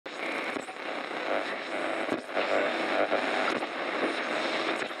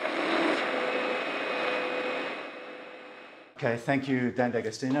Okay, thank you, Dan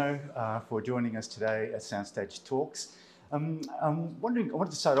D'Agostino, for joining us today at SoundStage Talks. I wanted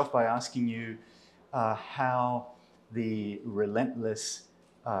to start off by asking you how the Relentless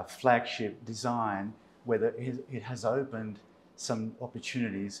flagship design, whether it has opened some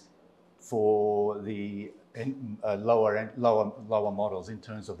opportunities for the lower models in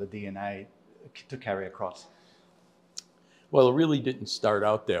terms of the DNA to carry across. Well, it really didn't start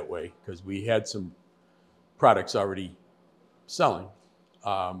out that way because we had some products already selling.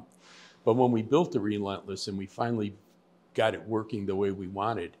 But when we built the Relentless and we finally got it working the way we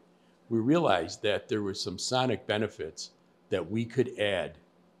wanted, we realized that there were some sonic benefits that we could add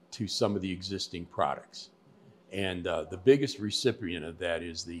to some of the existing products. And the biggest recipient of that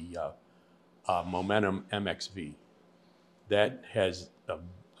is the Momentum MXV. That has a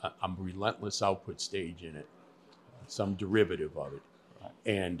Relentless output stage in it, some derivative of it. Right.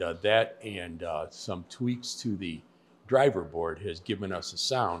 And that and some tweaks to the driver board has given us a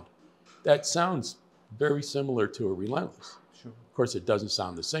sound that sounds very similar to a Relentless. Sure. Of course, it doesn't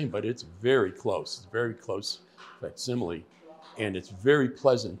sound the same, but it's very close. It's very close facsimile, and it's very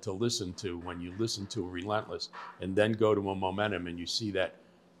pleasant to listen to when you listen to a Relentless and then go to a Momentum and you see that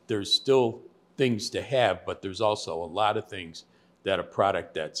there's still things to have, but there's also a lot of things that a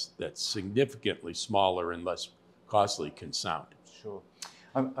product that's significantly smaller and less costly can sound. Sure.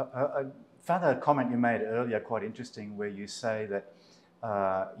 I found a comment you made earlier quite interesting, where you say that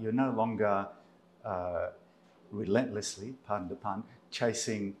you're no longer relentlessly, pardon the pun,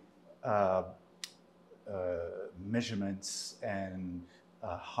 chasing measurements and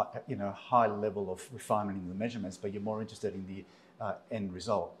high level of refinement in the measurements, but you're more interested in the end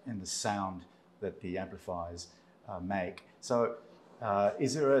result and the sound that the amplifiers make. So,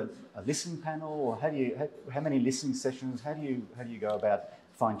 is there a listening panel, or how many listening sessions? How do you go about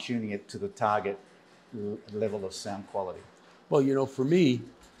fine-tuning it to the target level of sound quality? Well, for me,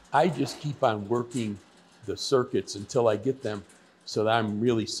 I just keep on working the circuits until I get them so that I'm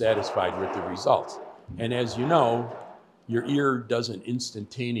really satisfied with the results. And as you know, your ear doesn't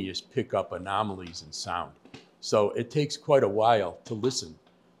instantaneously pick up anomalies in sound. So it takes quite a while to listen.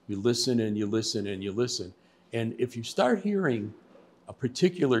 You listen and you listen and you listen. And if you start hearing a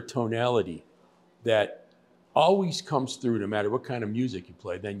particular tonality that always comes through no matter what kind of music you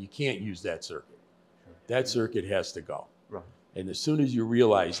play, then you can't use that circuit. That circuit has to go. Right. And as soon as you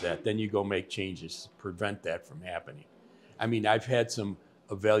realize that, then you go make changes to prevent that from happening. I mean, I've had some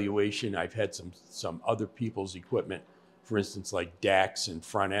evaluation, I've had some other people's equipment, for instance, like DACs and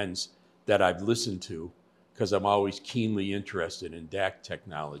front ends that I've listened to because I'm always keenly interested in DAC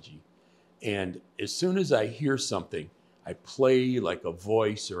technology. And as soon as I hear something, I play like a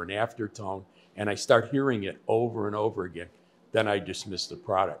voice or an aftertone, and I start hearing it over and over again, then I dismiss the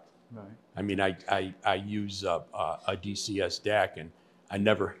product. Right. I mean, I use a DCS DAC, and I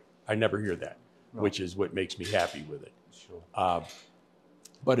never hear that, right, which is what makes me happy with it. Sure.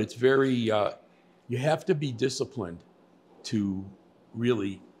 But it's very, you have to be disciplined to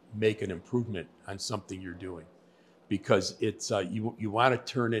really make an improvement on something you're doing, because it's you want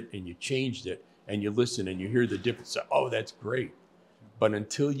to turn it and you changed it and you listen and you hear the difference. Oh, that's great. But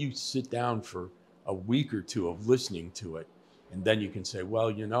until you sit down for a week or two of listening to it, and then you can say,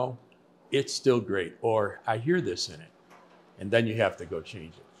 well, it's still great, or I hear this in it, and then you have to go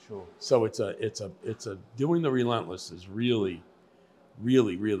change it. Sure. So it's a doing the Relentless is really,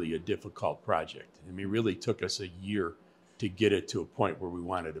 really, really a difficult project. I mean, it really took us a year to get it to a point where we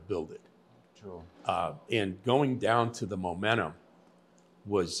wanted to build it. Sure. And going down to the Momentum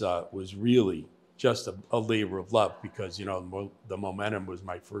was really just a labor of love, because the Momentum was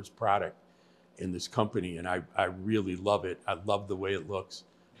my first product in this company, and I really love it. I love the way it looks.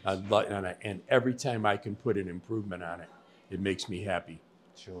 And every time I can put an improvement on it, it makes me happy.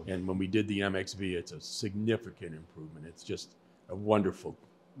 Sure. And when we did the MXV, it's a significant improvement. It's just a wonderful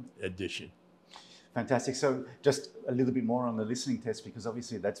addition. Fantastic. So just a little bit more on the listening test, because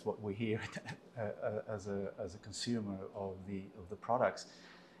obviously that's what we hear as a consumer of the products.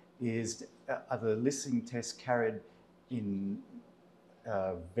 Are the listening tests carried in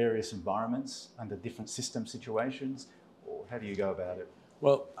various environments under different system situations, or how do you go about it?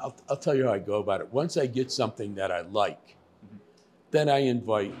 Well, I'll tell you how I go about it. Once I get something that I like, mm-hmm, then I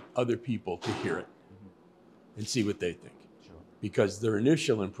invite other people to hear it, mm-hmm, and see what they think. Sure. Because their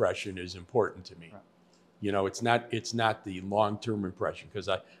initial impression is important to me. Right. It's not the long-term impression, because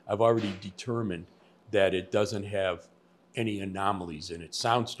I've already determined that it doesn't have any anomalies in its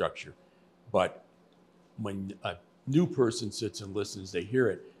sound structure. But when a new person sits and listens, they hear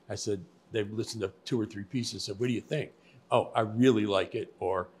it. I said, they've listened to 2 or 3 pieces. So what do you think? Oh, I really like it.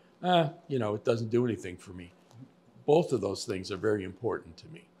 Or, it doesn't do anything for me. both of those things are very important to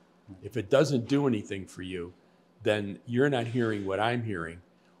me. If it doesn't do anything for you, then you're not hearing what I'm hearing,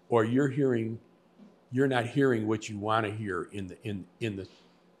 or you're not hearing what you want to hear in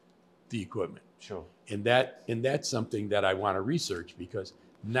the equipment. Sure. And that's something that I want to research, because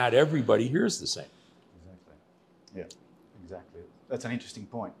not everybody hears the same. Exactly. Yeah, exactly. That's an interesting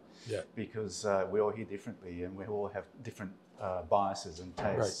point. Yeah. Because we all hear differently, and we all have different biases and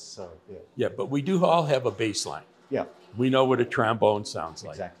tastes. Right. So yeah. Yeah, but we do all have a baseline. Yeah. We know what a trombone sounds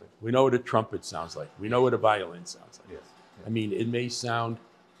like. Exactly. We know what a trumpet sounds like. We know what a violin sounds like. Yes. Yeah. I mean, it may sound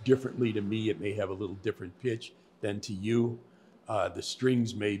differently to me. It may have a little different pitch than to you. The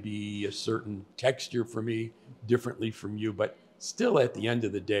strings may be a certain texture for me, differently from you. But still, at the end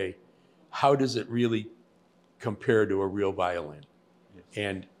of the day, how does it really compare to a real violin?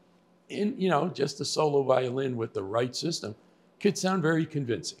 Yes. And just a solo violin with the right system could sound very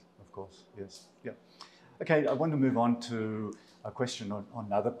convincing. Of course. Yes. Yeah. Okay. I want to move on to a question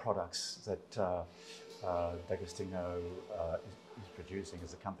on other products that D'Agostino is producing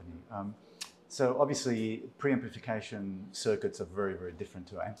as a company. So obviously, preamplification circuits are very, very different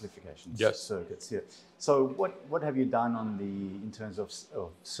to amplification circuits. Yeah. So what have you done in terms of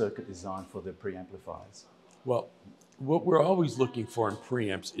circuit design for the preamplifiers? Well, what we're always looking for in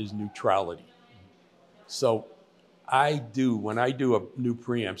preamps is neutrality. So when I do a new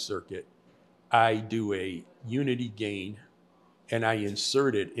preamp circuit, I do a unity gain, and I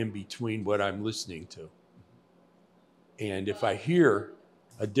insert it in between what I'm listening to. And if I hear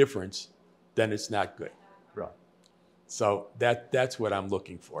a difference, then it's not good. Right. So that's what I'm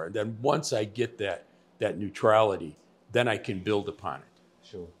looking for. And then once I get that neutrality, then I can build upon it.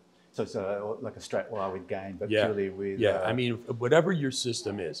 Sure. So it's like a Strat-Wah with gain, but purely with... Yeah, I mean, whatever your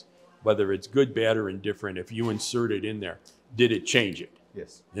system is, whether it's good, bad, or indifferent, if you insert it in there, did it change it?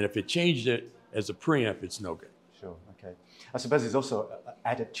 Yes. And if it changed it as a preamp, it's no good. Sure, okay. I suppose there's also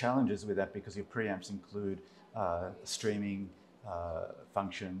added challenges with that, because your preamps include streaming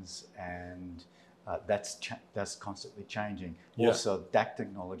functions, and that's constantly changing. Yeah. Also, DAC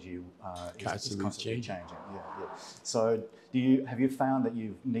technology is constantly changing. Yeah. So, have you found that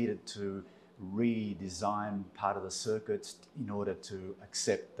you've needed to redesign part of the circuits in order to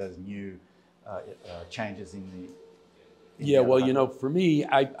accept those new changes in the? Yeah. Well, for me,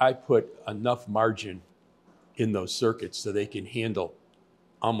 I put enough margin in those circuits so they can handle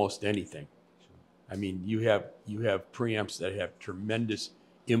almost anything. I mean, you have preamps that have tremendous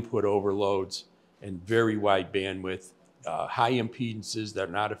input overloads and very wide bandwidth, high impedances that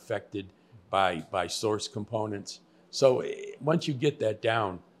are not affected by source components. So once you get that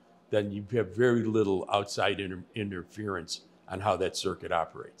down, then you have very little outside interference on how that circuit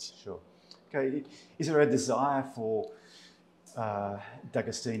operates. Sure. Okay. Is there a desire for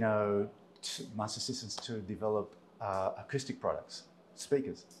D'Agostino Master Systems to develop acoustic products,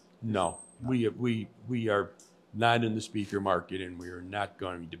 speakers? No. We are not in the speaker market, and we are not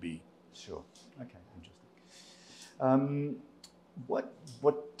going to be. Sure. Okay. Interesting.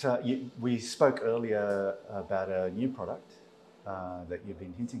 We spoke earlier about a new product that you've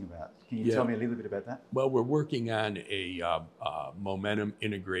been hinting about. Can you tell me a little bit about that? Well, we're working on a momentum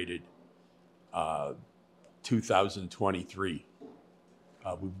integrated 2023.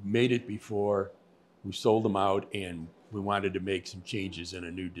 We've made it before. We sold them out, and we wanted to make some changes in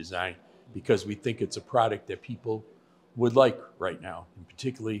a new design, because we think it's a product that people would like right now, and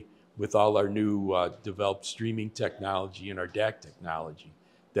particularly with all our new developed streaming technology and our DAC technology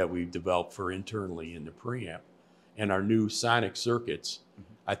that we've developed for internally in the preamp, and our new sonic circuits.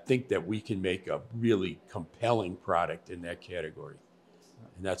 I think that we can make a really compelling product in that category,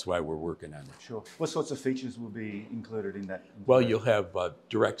 and that's why we're working on it. Sure. What sorts of features will be included in that? Well, you'll have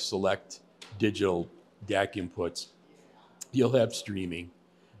direct select digital DAC inputs. You'll have streaming.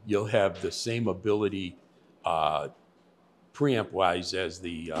 You'll have the same ability preamp-wise as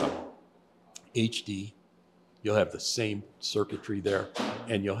the HD. You'll have the same circuitry there,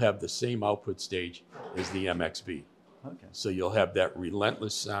 and you'll have the same output stage as the MXB. Okay. So you'll have that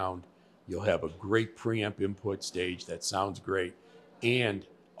relentless sound. You'll have a great preamp input stage that sounds great, and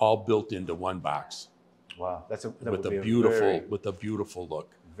all built into one box. Wow, with a beautiful look.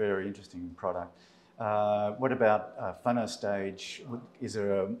 Very interesting product. What about SoundStage?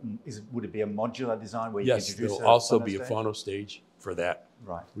 Would it be a modular design where you Yes, introduce there'll also be a phono stage for that.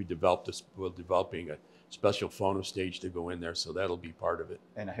 Right. We're developing a special phono stage to go in there, so that'll be part of it.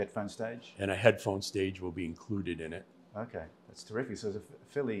 And a headphone stage? And a headphone stage will be included in it. Okay, that's terrific. So it's a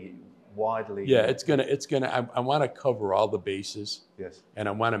fairly widely. Yeah, it's gonna. I want to cover all the bases. Yes. And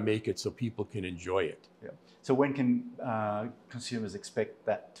I want to make it so people can enjoy it. Yeah. So when can consumers expect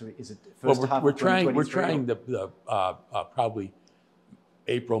that to? Is it Well, first half we're of trying 2023? the probably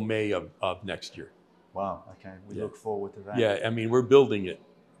April, May of next year. Wow. Okay. We look forward to that. Yeah, I mean, we're building it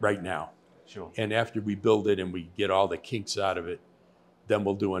right now. Sure. And after we build it and we get all the kinks out of it, then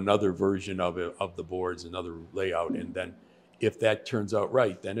we'll do another version of it, of the boards, another layout, and then if that turns out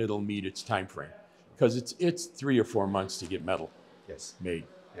right, then it'll meet its time frame, because it's 3 or 4 months to get metal made.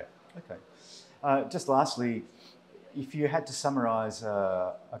 Yeah. Okay. Just lastly, if you had to summarize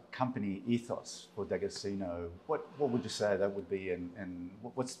a company ethos for D'Agostino, what would you say that would be, and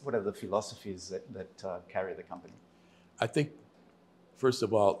what are the philosophies that carry the company? I think, first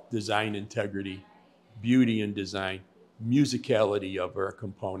of all, design integrity, beauty in design, musicality of our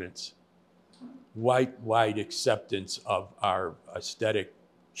components, wide acceptance of our aesthetic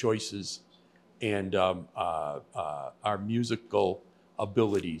choices, and our musical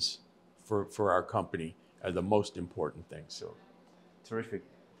abilities for our company are the most important things. So, terrific.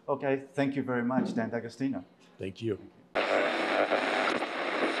 Okay, thank you very much, Dan D'Agostino. Thank you. Thank you.